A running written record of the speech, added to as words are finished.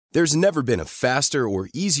There's never been a faster or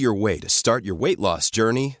easier way to start your weight loss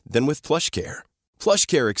journey than with PlushCare.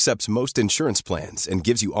 PlushCare accepts most insurance plans and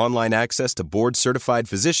gives you online access to board-certified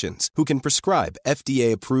physicians who can prescribe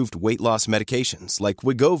FDA-approved weight loss medications like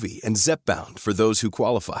Wegovy and Zepbound for those who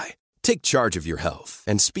qualify. Take charge of your health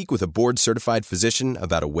and speak with a board-certified physician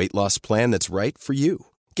about a weight loss plan that's right for you.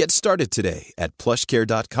 Get started today at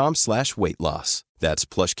plushcare.com/weight-loss. That's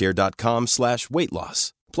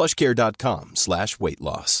plushcare.com/weight-loss.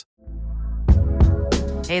 plushcare.com/weight-loss.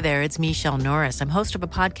 Hey there, it's Michelle Norris. I'm host of a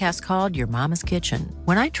podcast called Your Mama's Kitchen.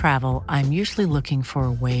 When I travel, I'm usually looking for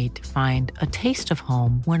a way to find a taste of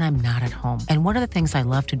home when I'm not at home. And one of the things I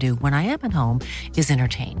love to do when I am at home is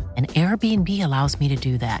entertain. And Airbnb allows me to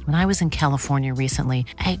do that. When I was in California recently,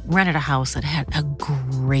 I rented a house that had a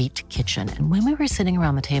great kitchen. And when we were sitting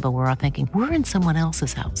around the table, we're all thinking, we're in someone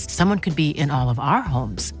else's house. Someone could be in all of our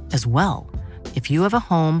homes as well. If you have a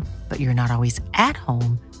home, but you're not always at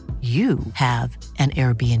home, you have an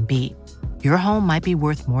Airbnb. Your home might be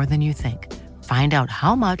worth more than you think. Find out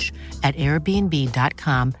how much at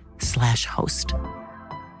airbnb.com/host.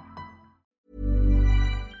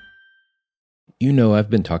 You know, I've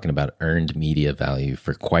been talking about earned media value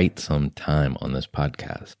for quite some time on this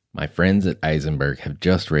podcast. My friends at Eisenberg have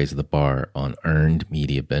just raised the bar on earned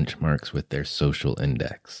media benchmarks with their Social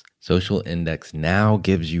Index. Social Index now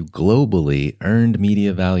gives you globally earned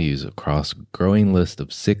media values across a growing list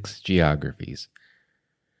of 6 geographies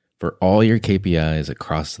for all your KPIs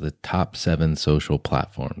across the top 7 social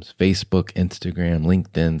platforms: Facebook, Instagram,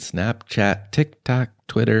 LinkedIn, Snapchat, TikTok,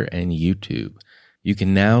 Twitter, and YouTube. You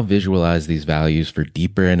can now visualize these values for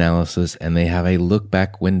deeper analysis, and they have a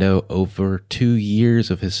look-back window over 2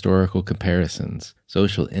 years of historical comparisons.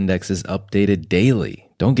 Social Index is updated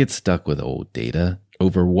daily. Don't get stuck with old data.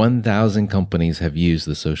 Over 1,000 companies have used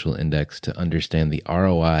the Social Index to understand the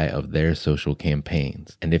ROI of their social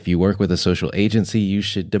campaigns. And if you work with a social agency, you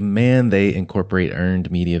should demand they incorporate earned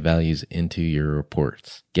media values into your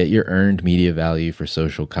reports. Get your earned media value for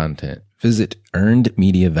social content. Visit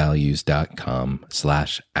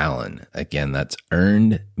earnedmediavalues.com/Alan. Again, that's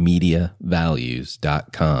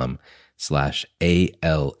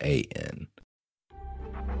earnedmediavalues.com/ALAN.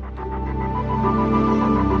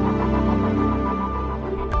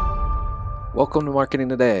 Welcome to Marketing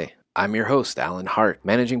Today. I'm your host, Alan Hart,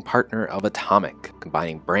 managing partner of Atomic,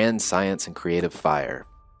 combining brand science and creative fire.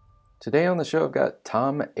 Today on the show, I've got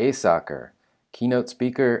Tom Asacker, keynote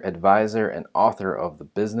speaker, advisor, and author of The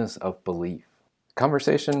Business of Belief. The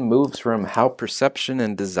conversation moves from how perception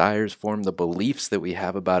and desires form the beliefs that we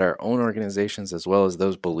have about our own organizations, as well as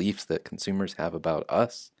those beliefs that consumers have about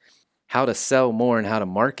us, how to sell more and how to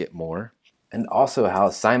market more, and also how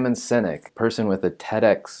Simon Sinek, person with a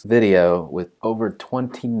TEDx video with over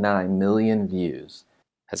 29 million views,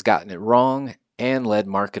 has gotten it wrong and led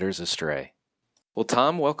marketers astray. Well,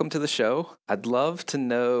 Tom, welcome to the show. I'd love to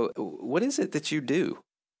know, what is it that you do?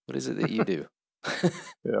 What is it that you do?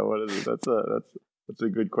 Yeah, what is it? That's a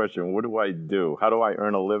good question. What do I do? How do I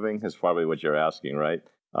earn a living is probably what you're asking, right?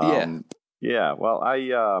 Yeah. Well, I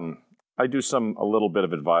do a little bit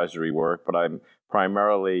of advisory work, but I'm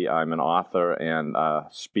an author and a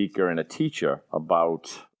speaker and a teacher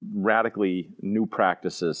about radically new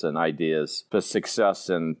practices and ideas for success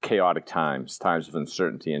in chaotic times of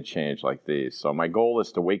uncertainty and change like these. So my goal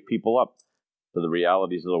is to wake people up to the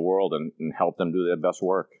realities of the world and help them do their best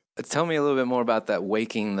work. Tell me a little bit more about that,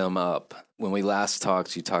 waking them up. When we last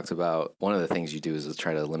talked, you talked about one of the things you do is to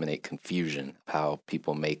try to eliminate confusion of how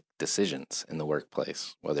people make decisions in the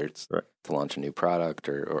workplace, whether it's right. to launch a new product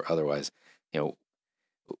or otherwise. You know,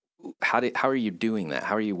 how are you doing that?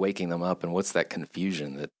 How are you waking them up, and what's that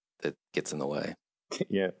confusion that gets in the way?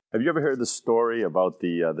 Yeah. Have you ever heard the story about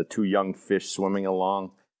the 2 young fish swimming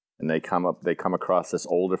along, and they come across this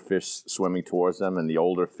older fish swimming towards them, and the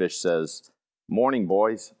older fish says, "Morning,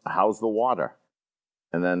 boys. How's the water?"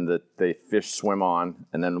 And then the fish swim on,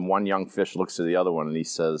 and then one young fish looks at the other one, and he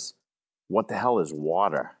says, "What the hell is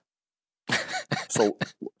water?"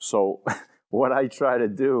 So what I try to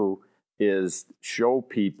do is show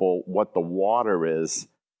people what the water is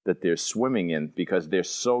that they're swimming in, because they're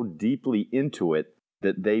so deeply into it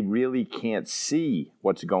that they really can't see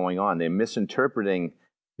what's going on. They're misinterpreting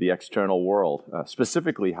the external world,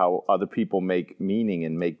 specifically how other people make meaning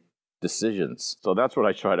and make decisions. So that's what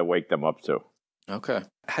I try to wake them up to. Okay.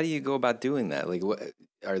 How do you go about doing that? Like, what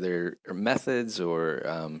are there methods, or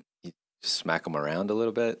you smack them around a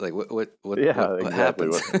little bit? Like, what exactly.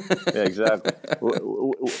 happens? Yeah, exactly.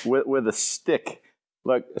 With a stick.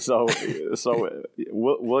 Look, so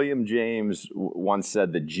William James once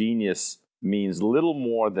said that genius means little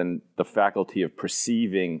more than the faculty of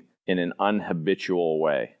perceiving in an unhabitual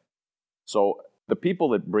way. So the people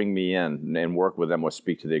that bring me in and work with them or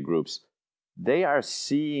speak to their groups, they are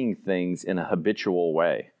seeing things in a habitual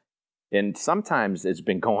way. And sometimes it's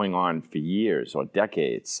been going on for years or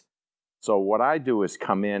decades. So what I do is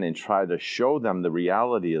come in and try to show them the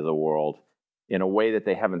reality of the world in a way that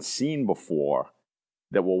they haven't seen before,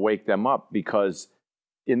 that will wake them up, because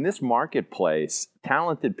in this marketplace,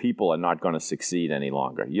 talented people are not going to succeed any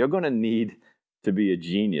longer. You're going to need to be a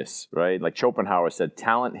genius, right? Like Schopenhauer said,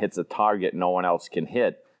 talent hits a target no one else can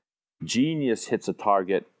hit. Genius hits a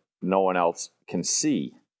target no one else can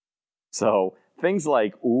see. So things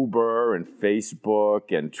like Uber and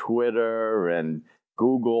Facebook and Twitter and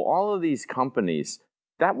Google, all of these companies,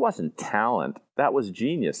 that wasn't talent. That was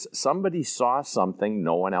genius. Somebody saw something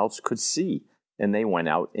no one else could see, and they went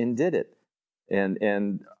out and did it.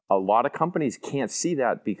 And a lot of companies can't see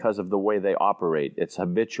that because of the way they operate. It's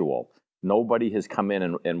habitual. Nobody has come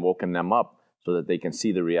in and woken them up so that they can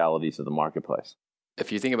see the realities of the marketplace.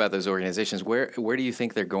 If you think about those organizations, where do you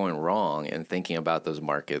think they're going wrong in thinking about those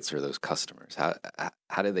markets or those customers?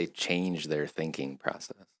 How do they change their thinking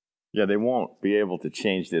process? Yeah, they won't be able to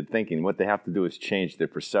change their thinking. What they have to do is change their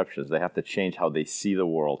perceptions. They have to change how they see the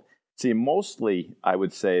world. See, mostly I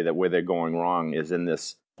would say that where they're going wrong is in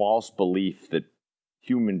this false belief that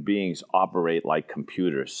human beings operate like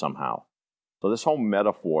computers somehow. So this whole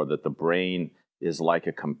metaphor that the brain is like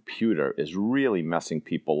a computer is really messing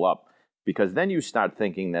people up, because then you start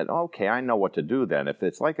thinking that, okay, I know what to do then. If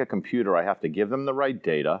it's like a computer, I have to give them the right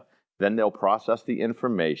data, then they'll process the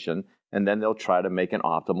information, and then they'll try to make an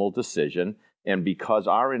optimal decision. And because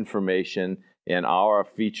our information and our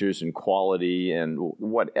features and quality and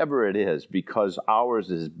whatever it is, because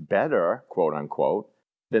ours is better, quote unquote,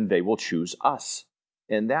 then they will choose us.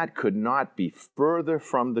 And that could not be further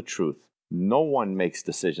from the truth. No one makes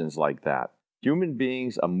decisions like that. Human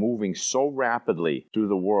beings are moving so rapidly through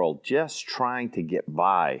the world, just trying to get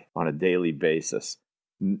by on a daily basis.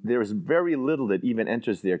 There's very little that even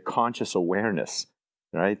enters their conscious awareness,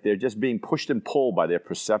 right? They're just being pushed and pulled by their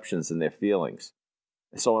perceptions and their feelings.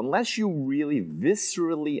 So unless you really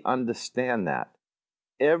viscerally understand that,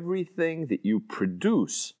 everything that you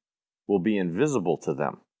produce will be invisible to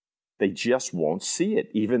them. They just won't see it.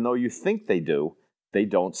 Even though you think they do, they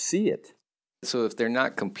don't see it. So if they're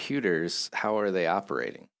not computers, how are they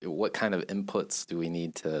operating? What kind of inputs do we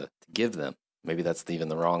need to give them? Maybe that's even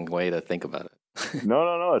the wrong way to think about it.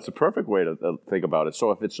 No. It's a perfect way to think about it.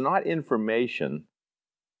 So if it's not information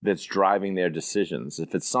that's driving their decisions,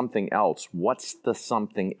 if it's something else, what's the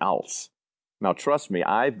something else? Now, trust me,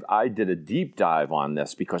 I did a deep dive on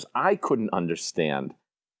this because I couldn't understand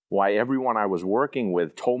why everyone I was working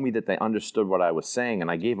with told me that they understood what I was saying,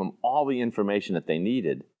 and I gave them all the information that they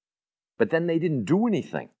needed. But then they didn't do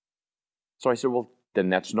anything. So I said, well, then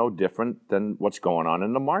that's no different than what's going on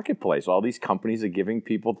in the marketplace. All these companies are giving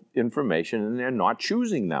people information and they're not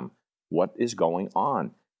choosing them. What is going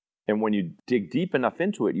on? And when you dig deep enough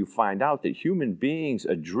into it, you find out that human beings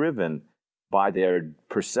are driven by their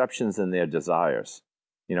perceptions and their desires.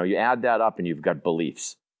 You know, you add that up and you've got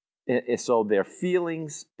beliefs. And so their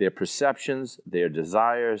feelings, their perceptions, their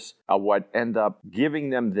desires are what end up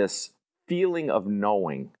giving them this feeling of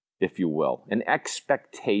knowing, if you will, an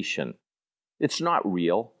expectation. It's not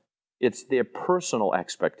real. It's their personal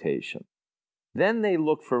expectation. Then they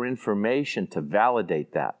look for information to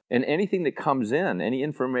validate that. And anything that comes in, any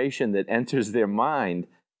information that enters their mind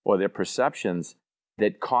or their perceptions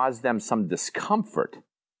that cause them some discomfort,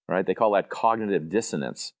 right? They call that cognitive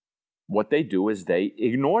dissonance. What they do is they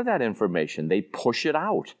ignore that information. They push it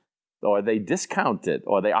out, or they discount it,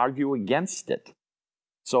 or they argue against it.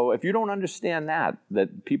 So if you don't understand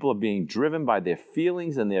that people are being driven by their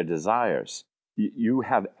feelings and their desires, you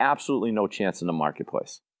have absolutely no chance in the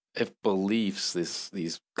marketplace. If beliefs,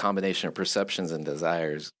 these combination of perceptions and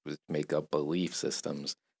desires which make up belief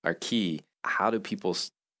systems are key, how do people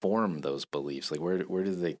form those beliefs? Like where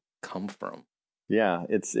do they come from? Yeah,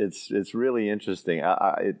 it's really interesting.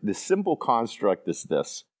 The simple construct is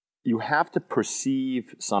this. You have to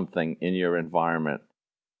perceive something in your environment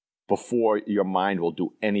before your mind will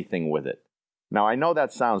do anything with it. Now, I know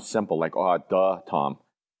that sounds simple, like, oh, duh, Tom.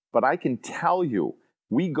 But I can tell you,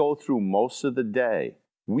 we go through most of the day,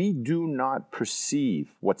 we do not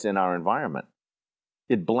perceive what's in our environment.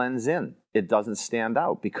 It blends in. It doesn't stand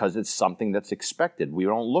out because it's something that's expected. We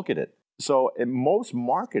don't look at it. So most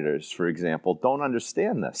marketers, for example, don't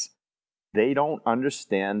understand this. They don't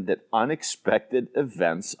understand that unexpected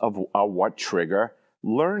events are what trigger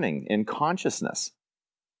learning and consciousness.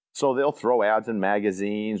 So they'll throw ads in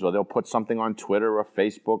magazines, or they'll put something on Twitter or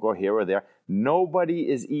Facebook or here or there.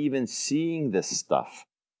 Nobody is even seeing this stuff.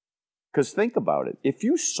 Because think about it. If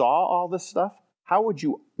you saw all this stuff, how would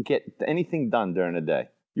you get anything done during a day?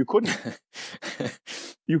 You couldn't.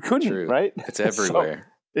 You couldn't, True. right? It's everywhere.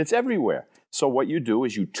 It's everywhere. So what you do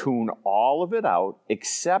is you tune all of it out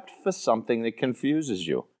except for something that confuses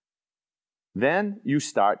you. Then you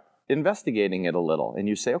start investigating it a little and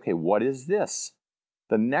you say, okay, what is this?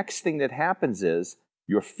 The next thing that happens is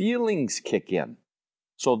your feelings kick in.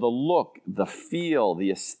 So the look, the feel,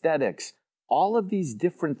 the aesthetics, all of these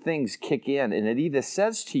different things kick in, and it either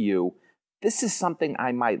says to you, this is something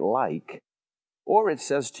I might like, or it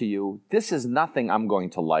says to you, this is nothing I'm going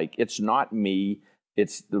to like. It's not me.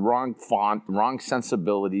 It's the wrong font, wrong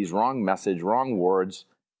sensibilities, wrong message, wrong words.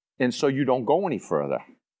 And so you don't go any further.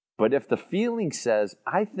 But if the feeling says,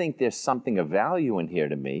 I think there's something of value in here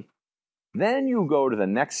to me, then you go to the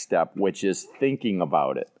next step, which is thinking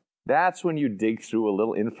about it. That's when you dig through a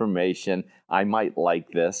little information. I might like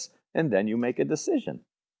this. And then you make a decision.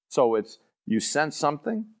 So it's you sense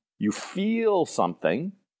something, you feel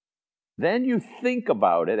something, then you think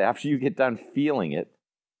about it after you get done feeling it,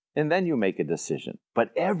 and then you make a decision.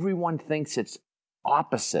 But everyone thinks it's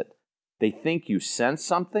opposite. They think you sense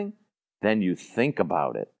something, then you think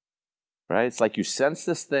about it. Right? It's like you sense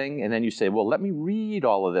this thing, and then you say, well, let me read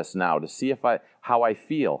all of this now to see how I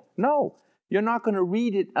feel. No, you're not going to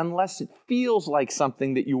read it unless it feels like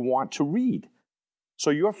something that you want to read. So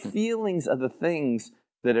your feelings are the things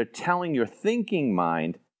that are telling your thinking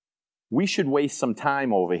mind, we should waste some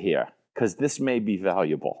time over here because this may be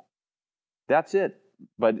valuable. That's it.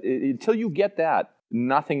 But until you get that,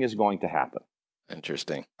 nothing is going to happen.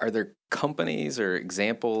 Interesting. Are there companies or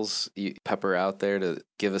examples you pepper out there to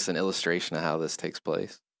give us an illustration of how this takes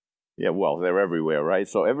place? Yeah, well, they're everywhere, right?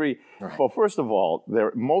 So well, first of all,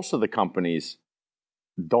 most of the companies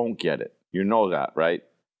don't get it. You know that, right?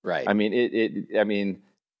 Right. I mean,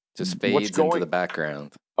 just fades into the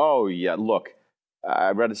background. Oh, yeah. Look, I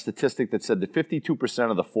read a statistic that said that 52%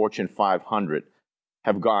 of the Fortune 500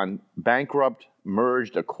 have gone bankrupt,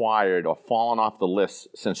 merged, acquired, or fallen off the list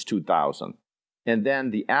since 2000. And then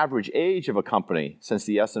the average age of a company since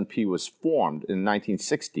the S&P was formed in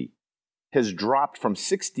 1960 has dropped from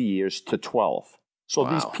 60 years to 12. So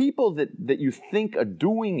These people that you think are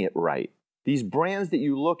doing it right, these brands that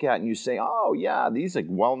you look at and you say, oh, yeah, these are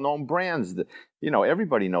well-known brands.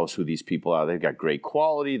 Everybody knows who these people are. They've got great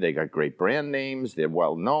quality. They got great brand names. They're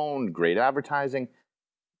well-known, great advertising.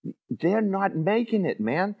 They're not making it,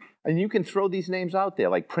 man. And you can throw these names out there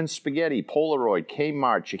like Prince Spaghetti, Polaroid,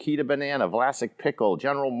 Kmart, Chiquita Banana, Vlasic Pickle,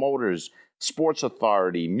 General Motors, Sports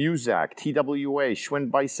Authority, Muzak, TWA, Schwinn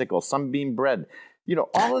Bicycle, Sunbeam Bread.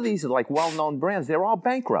 All of these are like well-known brands. They're all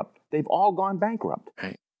bankrupt. They've all gone bankrupt.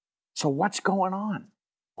 Right. So what's going on?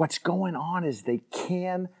 What's going on is they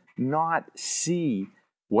cannot see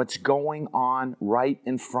what's going on right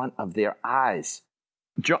in front of their eyes.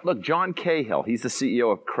 Look, John Cahill, he's the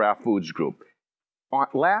CEO of Kraft Foods Group.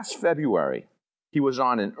 Last February, he was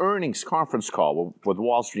on an earnings conference call with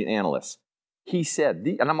Wall Street analysts. He said,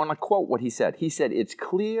 and I'm going to quote what he said. He said, it's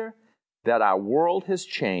clear that our world has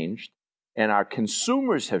changed and our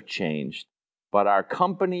consumers have changed, but our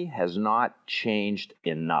company has not changed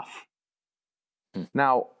enough.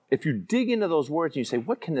 Now, if you dig into those words and you say,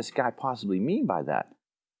 what can this guy possibly mean by that?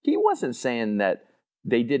 He wasn't saying that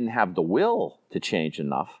they didn't have the will to change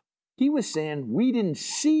enough. He was saying we didn't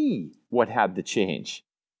see what had to change.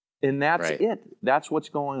 And that's it. That's what's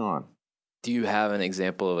going on. Do you have an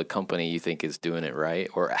example of a company you think is doing it right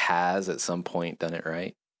or has at some point done it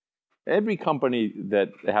right? Every company that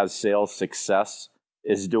has sales success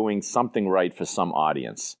is doing something right for some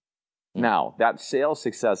audience. Now, that sales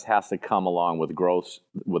success has to come along with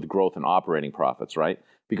growth and operating profits, right?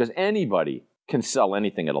 Because anybody can sell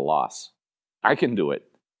anything at a loss. I can do it,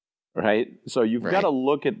 right? So you've got to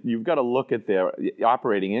look at their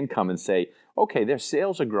operating income and say, okay, their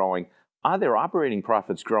sales are growing. Are their operating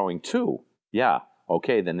profits growing too? Yeah.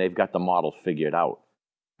 Okay, then they've got the model figured out.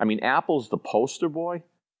 I mean, Apple's the poster boy.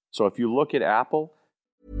 So if you look at Apple.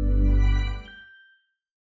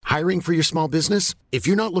 Hiring for your small business? If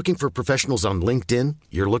you're not looking for professionals on LinkedIn,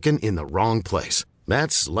 you're looking in the wrong place.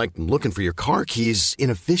 That's like looking for your car keys in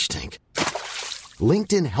a fish tank.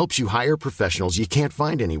 LinkedIn helps you hire professionals you can't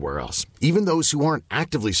find anywhere else, even those who aren't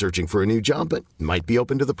actively searching for a new job but might be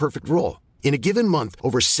open to the perfect role. In a given month,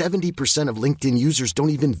 over 70% of LinkedIn users don't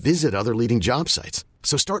even visit other leading job sites.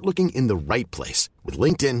 So start looking in the right place. With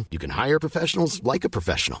LinkedIn, you can hire professionals like a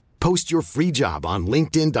professional. Post your free job on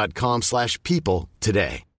linkedin.com/people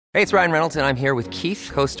today. Hey, it's Ryan Reynolds, and I'm here with Keith,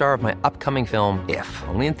 co-star of my upcoming film, If,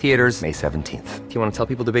 only in theaters May 17th. Do you want to tell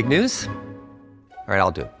people the big news? All right,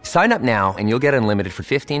 I'll do it. Sign up now and you'll get unlimited for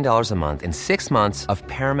 $15 a month and 6 months of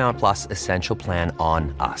Paramount Plus Essential Plan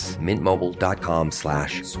on us.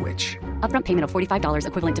 MintMobile.com/switch. Upfront payment of $45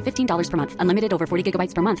 equivalent to $15 per month. Unlimited over 40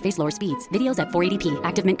 gigabytes per month. Face lower speeds. Videos at 480p.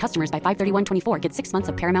 Active Mint customers by 531.24 get 6 months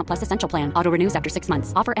of Paramount Plus Essential Plan. Auto renews after 6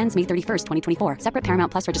 months. Offer ends May 31st, 2024. Separate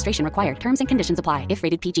Paramount Plus registration required. Terms and conditions apply if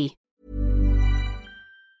rated PG.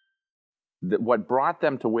 What brought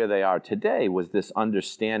them to where they are today was this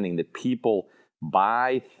understanding that people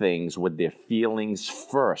buy things with their feelings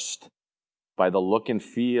first, by the look and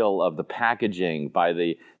feel of the packaging, by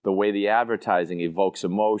the way the advertising evokes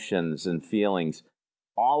emotions and feelings,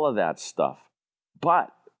 all of that stuff.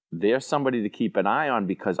 But they're somebody to keep an eye on,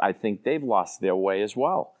 because I think they've lost their way as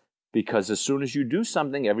well. Because as soon as you do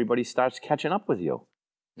something, everybody starts catching up with you.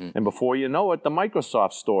 And before you know it, the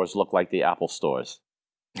Microsoft stores look like the Apple stores.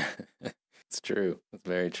 It's true. It's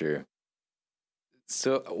very true.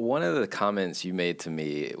 So one of the comments you made to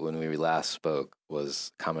me when we last spoke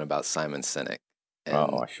was a comment about Simon Sinek. And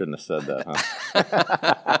I shouldn't have said that,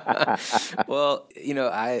 huh? Well, you know,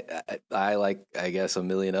 I like, I guess a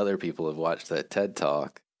million other people have watched that TED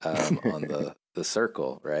Talk on the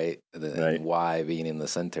circle, right? Right. And why being in the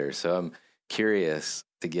center. So I'm curious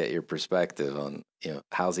to get your perspective on, you know,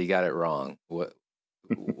 how's he got it wrong?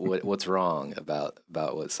 What's wrong about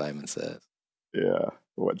what Simon says? Yeah,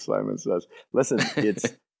 what Simon says. Listen,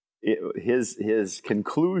 his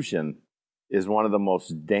conclusion is one of the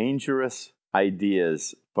most dangerous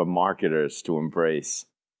ideas for marketers to embrace,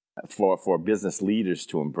 for business leaders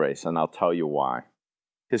to embrace, and I'll tell you why.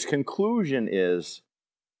 His conclusion is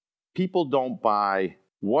people don't buy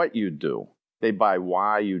what you do, they buy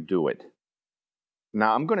why you do it.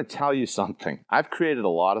 Now, I'm going to tell you something. I've created a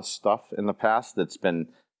lot of stuff in the past that's been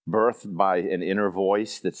birthed by an inner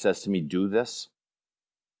voice that says to me, do this.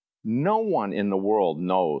 No one in the world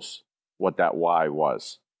knows what that why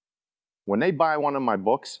was. When they buy one of my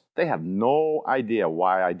books, they have no idea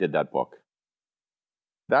why I did that book.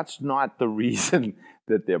 That's not the reason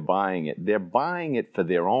that they're buying it. They're buying it for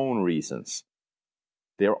their own reasons.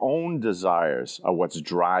 Their own desires are what's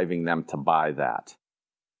driving them to buy that.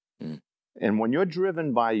 And when you're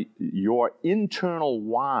driven by your internal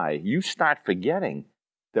why, you start forgetting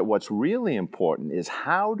that what's really important is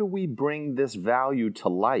how do we bring this value to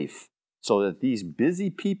life so that these busy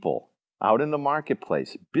people out in the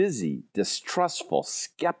marketplace, busy, distrustful,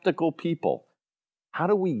 skeptical people, how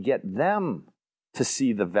do we get them to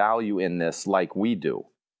see the value in this like we do?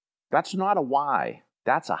 That's not a why,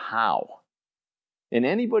 that's a how. And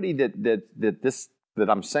anybody that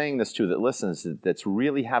I'm saying this to that listens, that's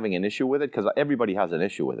really having an issue with it, because everybody has an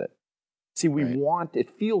issue with it. See, it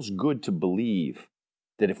feels good to believe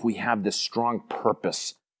that if we have this strong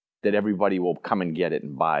purpose, that everybody will come and get it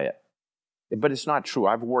and buy it. But it's not true.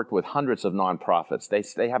 I've worked with hundreds of nonprofits.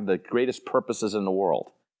 They have the greatest purposes in the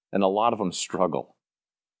world, and a lot of them struggle.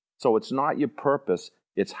 So it's not your purpose.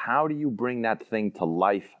 It's how do you bring that thing to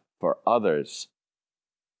life for others,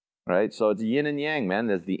 right? So it's yin and yang, man.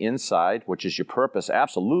 There's the inside, which is your purpose.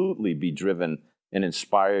 Absolutely be driven and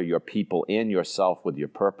inspire your people and yourself with your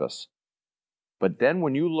purpose. But then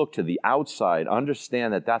when you look to the outside,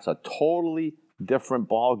 understand that that's a totally different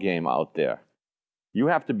ball game out there. You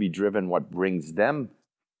have to be driven what brings them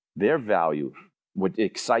their value, what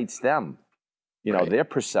excites them, their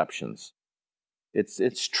perceptions.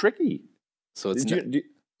 It's tricky. So it's do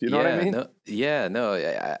you know what I mean?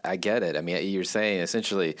 I get it. I mean, you're saying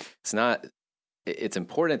essentially it's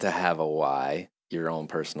important to have a why, your own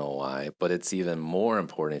personal why, but it's even more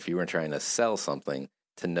important if you were trying to sell something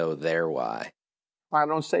to know their why. I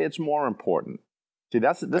don't say it's more important. See,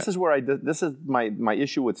 this is where this is my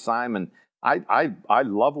issue with Simon. I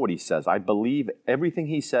love what he says. I believe everything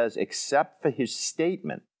he says except for his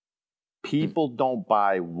statement. People don't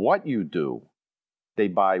buy what you do. They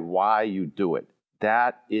buy why you do it.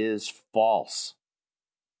 That is false.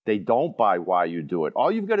 They don't buy why you do it. All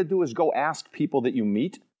you've got to do is go ask people that you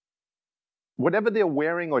meet, whatever they're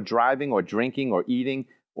wearing or driving or drinking or eating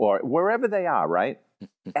or wherever they are, right?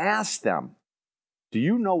 Ask them, do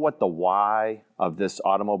you know what the why of this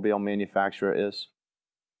automobile manufacturer is?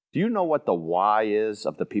 Do you know what the why is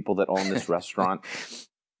of the people that own this restaurant?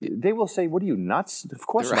 They will say, what are you, nuts? Of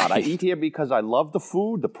course not. I eat here because I love the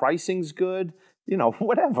food, the pricing's good,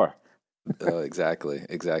 whatever. Oh, exactly.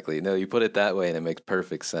 No, you put it that way and it makes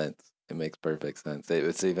perfect sense.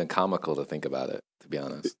 It's even comical to think about it, to be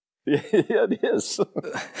honest. Yeah, it is.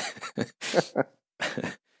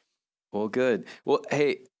 Well, good. Well,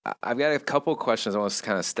 hey, I've got a couple questions. I want to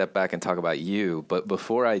kind of step back and talk about you. But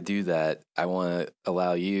before I do that, I want to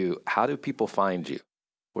allow you, how do people find you?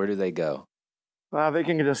 Where do they go? They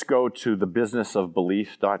can just go to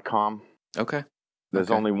thebusinessofbelief.com. Okay.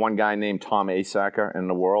 There's only one guy named Tom Asacker in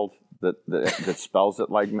the world that spells it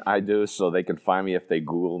like I do, so they can find me if they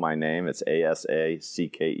Google my name. It's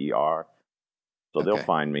Asacker. So they'll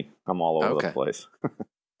find me. I'm all over the place.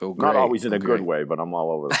 Oh, not always in a good way, but I'm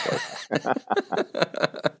all over the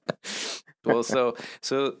place. Well, so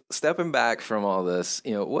stepping back from all this,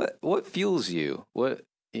 what fuels you? What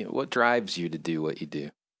drives you to do what you do?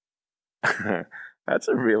 That's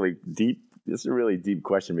a really deep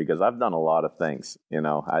question, because I've done a lot of things.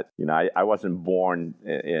 I wasn't born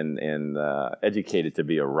in educated to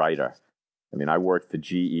be a writer. I mean, I worked for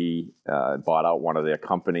GE, bought out one of their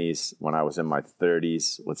companies when I was in my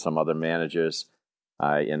 30s with some other managers.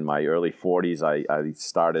 In my early 40s, I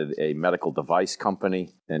started a medical device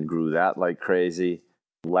company and grew that like crazy.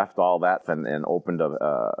 Left all that and opened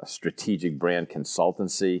a strategic brand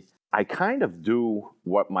consultancy. I kind of do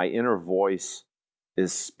what my inner voice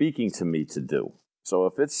is speaking to me to do. So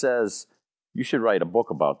if it says, you should write a book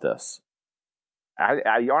about this,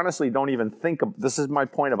 I honestly don't even think of, this is my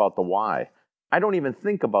point about the why. I don't even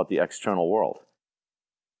think about the external world.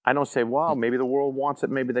 I don't say, well, maybe the world wants it,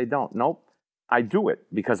 maybe they don't. Nope. I do it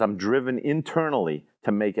because I'm driven internally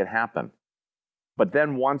to make it happen. But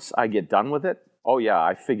then once I get done with it, oh yeah,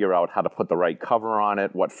 I figure out how to put the right cover on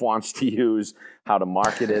it, what fonts to use, how to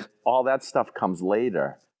market it. All that stuff comes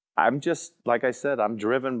later. I'm just, like I said, I'm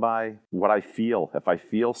driven by what I feel. If I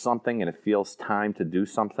feel something and it feels time to do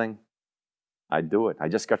something, I do it. I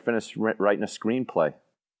just got finished writing a screenplay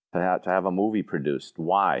to have a movie produced.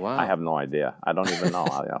 Why? Wow. I have no idea. I don't even know.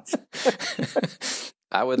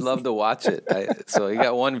 I would love to watch it. So you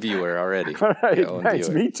got one viewer already. All right, thanks.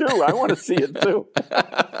 Me too. I want to see it too.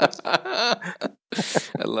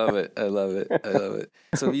 I love it.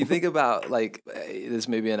 So if you think about, like, this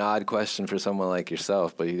may be an odd question for someone like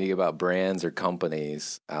yourself, but you think about brands or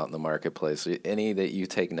companies out in the marketplace, any that you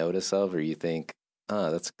take notice of or you think,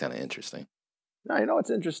 oh, that's kind of interesting? No, you know what's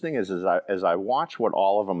interesting is as I watch what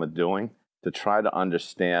all of them are doing to try to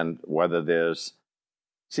understand whether there's,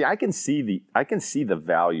 see, I can see the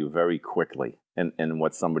value very quickly in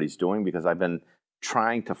what somebody's doing, because I've been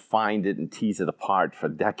trying to find it and tease it apart for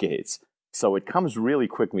decades. So it comes really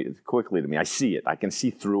quickly to me. I see it. I can see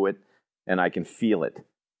through it, and I can feel it.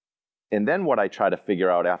 And then what I try to figure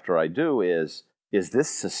out after I do is this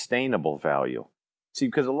sustainable value? See,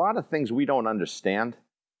 because a lot of things we don't understand,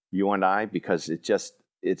 you and I, because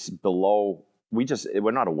it's below,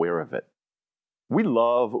 we're not aware of it. We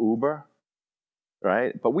love Uber,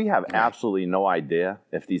 right? But we have absolutely no idea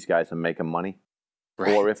if these guys are making money,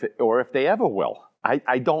 right, or if they ever will.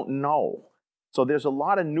 I don't know. So there's a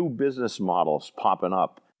lot of new business models popping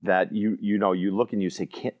up that you look and you say,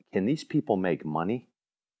 can these people make money?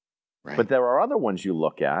 Right. But there are other ones you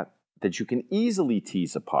look at that you can easily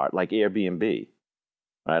tease apart, like Airbnb.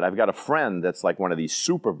 Right? I've got a friend that's like one of these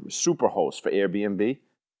super hosts for Airbnb.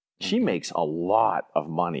 She makes a lot of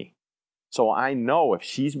money. So I know if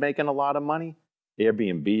she's making a lot of money,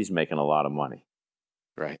 Airbnb's making a lot of money.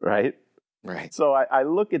 Right. Right? Right. So I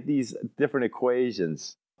look at these different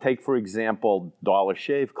equations. Take, for example, Dollar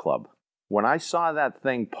Shave Club. When I saw that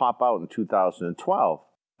thing pop out in 2012,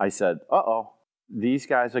 I said, uh-oh, these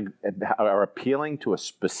guys are appealing to a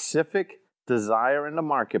specific desire in the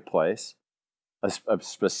marketplace, a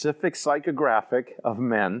specific psychographic of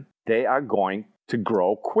men. They are going to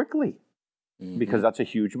grow quickly because that's a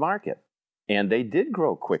huge market. And they did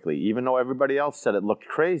grow quickly, even though everybody else said it looked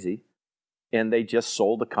crazy. And they just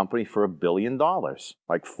sold the company for $1 billion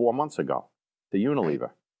like 4 months ago to Unilever.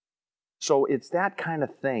 So it's that kind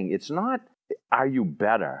of thing. It's not, are you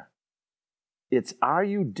better? It's, are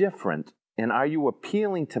you different? And are you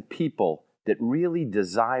appealing to people that really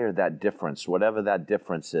desire that difference, whatever that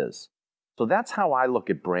difference is? So that's how I look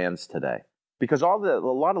at brands today. Because a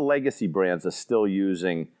lot of legacy brands are still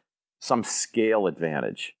using some scale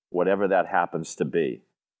advantage, whatever that happens to be,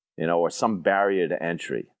 or some barrier to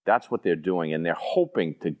entry. That's what they're doing. And they're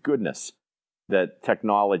hoping to goodness that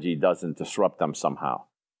technology doesn't disrupt them somehow,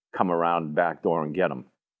 come around back door and get them.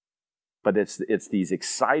 But it's these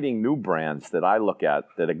exciting new brands that I look at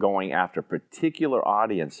that are going after particular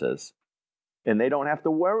audiences, and they don't have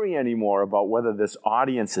to worry anymore about whether this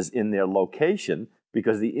audience is in their location,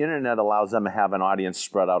 because the internet allows them to have an audience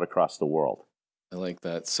spread out across the world. I like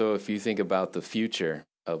that. So if you think about the future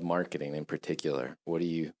of marketing in particular, where do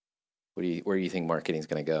you think marketing is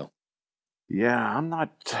going to go? Yeah, I'm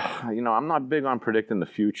not big on predicting the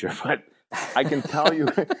future, but I can tell you,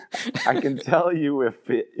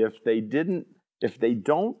 if they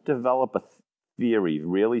don't develop a theory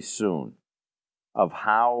really soon of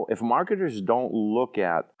how, if marketers don't look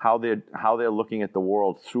at how they're looking at the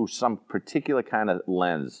world through some particular kind of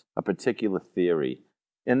lens, a particular theory,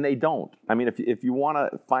 and they don't. I mean, if you want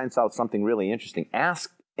to find out something really interesting,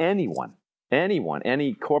 ask anyone,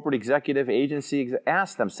 any corporate executive, agency,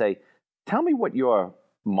 ask them, say, tell me what your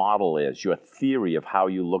model is, your theory of how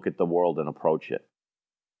you look at the world and approach it.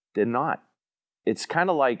 They're not. It's kind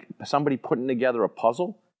of like somebody putting together a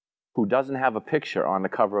puzzle who doesn't have a picture on the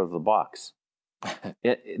cover of the box.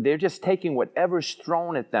 They're just taking whatever's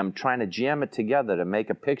thrown at them, trying to jam it together to make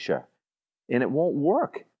a picture, and it won't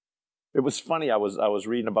work. It was funny. I was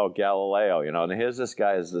reading about Galileo, and here's this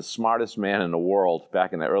guy is the smartest man in the world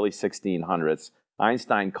back in the early 1600s.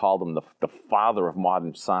 Einstein called him the father of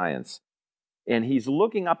modern science. And he's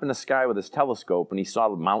looking up in the sky with his telescope, and he saw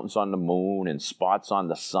the mountains on the moon and spots on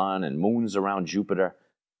the sun and moons around Jupiter.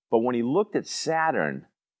 But when he looked at Saturn,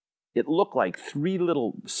 it looked like 3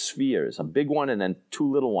 little spheres, a big one and then 2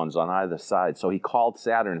 little ones on either side. So he called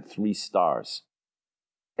Saturn 3 stars.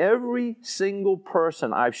 Every single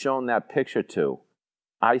person I've shown that picture to,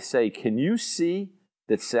 I say, can you see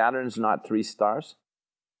that Saturn's not 3 stars?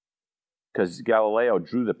 Because Galileo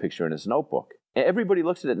drew the picture in his notebook. Everybody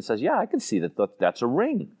looks at it and says, yeah, I can see that that's a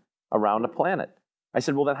ring around a planet. I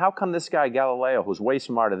said, well, then how come this guy Galileo, who's way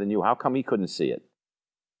smarter than you, how come he couldn't see it?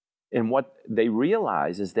 And what they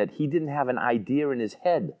realize is that he didn't have an idea in his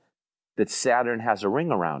head that Saturn has a ring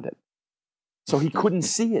around it. So he couldn't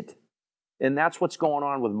see it. And that's what's going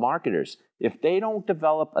on with marketers. If they don't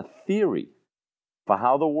develop a theory for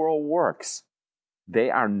how the world works, they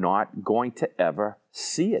are not going to ever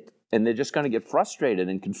see it. And they're just going to get frustrated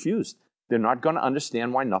and confused. They're not going to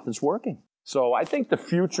understand why nothing's working. So I think the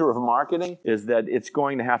future of marketing is that it's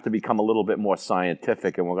going to have to become a little bit more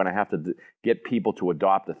scientific, and we're going to have to get people to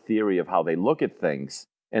adopt a theory of how they look at things.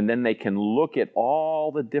 And then they can look at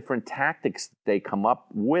all the different tactics they come up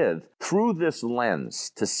with through this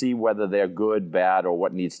lens to see whether they're good, bad, or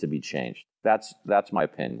what needs to be changed. That's my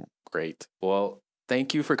opinion. Great. Well,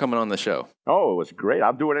 thank you for coming on the show. Oh, it was great.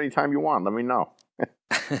 I'll do it anytime you want. Let me know.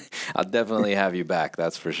 I'll definitely have you back.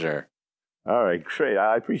 That's for sure. All right, great.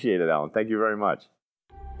 I appreciate it, Alan. Thank you very much.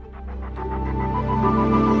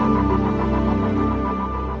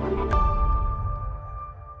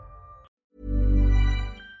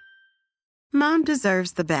 Mom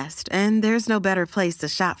deserves the best, and there's no better place to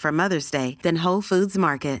shop for Mother's Day than Whole Foods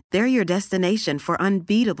Market. They're your destination for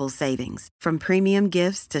unbeatable savings, from premium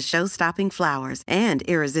gifts to show-stopping flowers and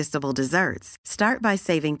irresistible desserts. Start by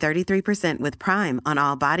saving 33% with Prime on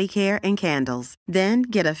all body care and candles. Then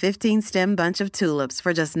get a 15-stem bunch of tulips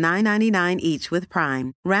for just $9.99 each with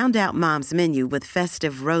Prime. Round out Mom's menu with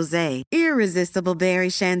festive rosé, irresistible berry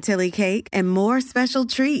chantilly cake, and more special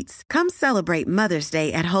treats. Come celebrate Mother's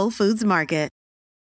Day at Whole Foods Market.